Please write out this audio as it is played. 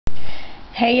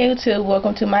Hey YouTube,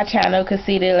 welcome to my channel,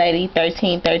 Conceited Lady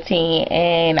 1313,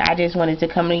 and I just wanted to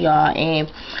come to y'all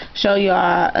and show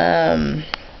y'all an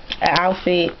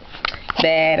outfit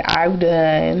that I've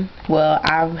done. Well,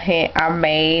 I've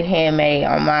made handmade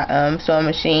on my sewing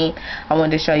machine. I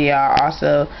wanted to show y'all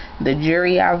also the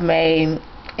jewelry I've made,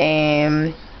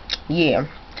 and yeah.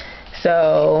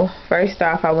 So first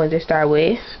off, I wanted to start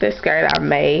with the skirt I've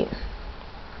made.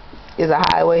 It's a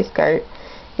high waist skirt.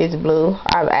 It's blue.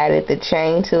 I've added the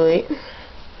chain to it,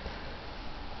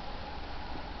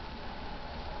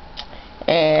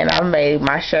 and I've made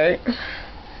my shirt.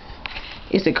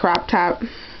 It's a crop top.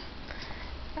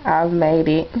 I've made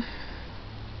it,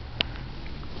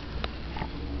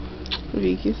 as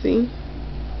you can see.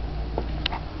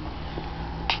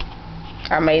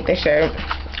 I made the shirt,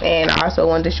 and I also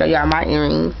wanted to show y'all my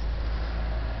earrings.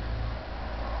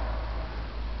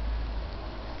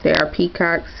 They are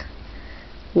peacocks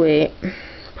with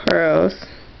pearls,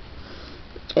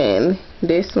 and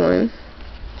this one,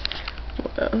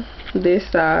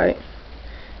 this side,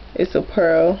 it's a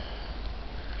pearl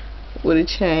with a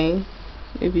chain,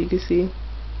 if you can see.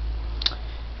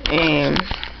 And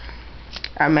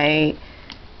I made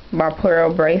my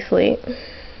pearl bracelet,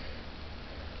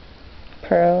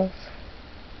 pearls,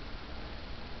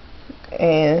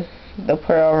 and the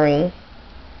pearl ring.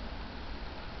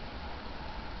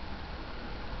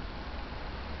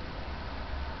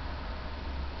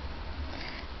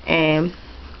 And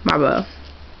my bow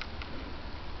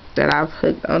that I've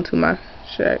hooked onto my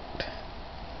shirt.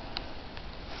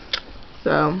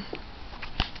 So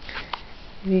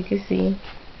you can see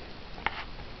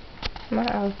my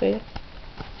outfit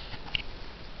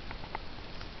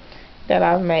that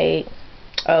I've made.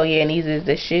 Oh yeah, and these is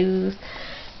the shoes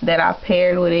that I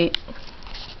paired with it.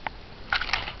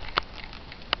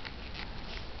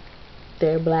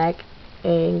 They're black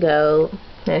and gold.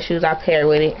 And shoes I paired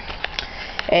with it.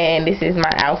 And this is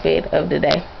my outfit of the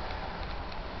day.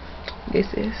 This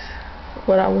is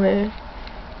what I'm wearing.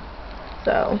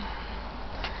 So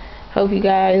hope you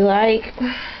guys like.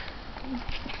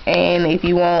 And if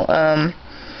you want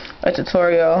a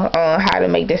tutorial on how to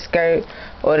make the skirt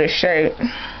or the shirt,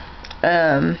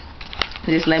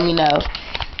 just let me know.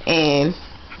 And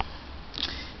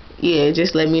yeah,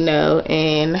 just let me know,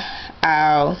 and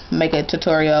I'll make a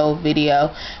tutorial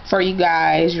video for you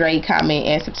guys. Rate, comment,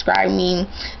 and subscribe me.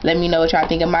 Let me know what y'all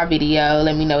think of my video.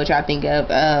 Let me know what y'all think of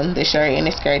the shirt and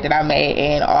the skirt that I made,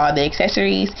 and all the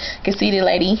accessories. Conceited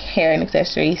Lady hair and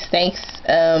accessories. Thanks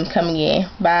coming in.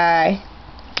 Bye.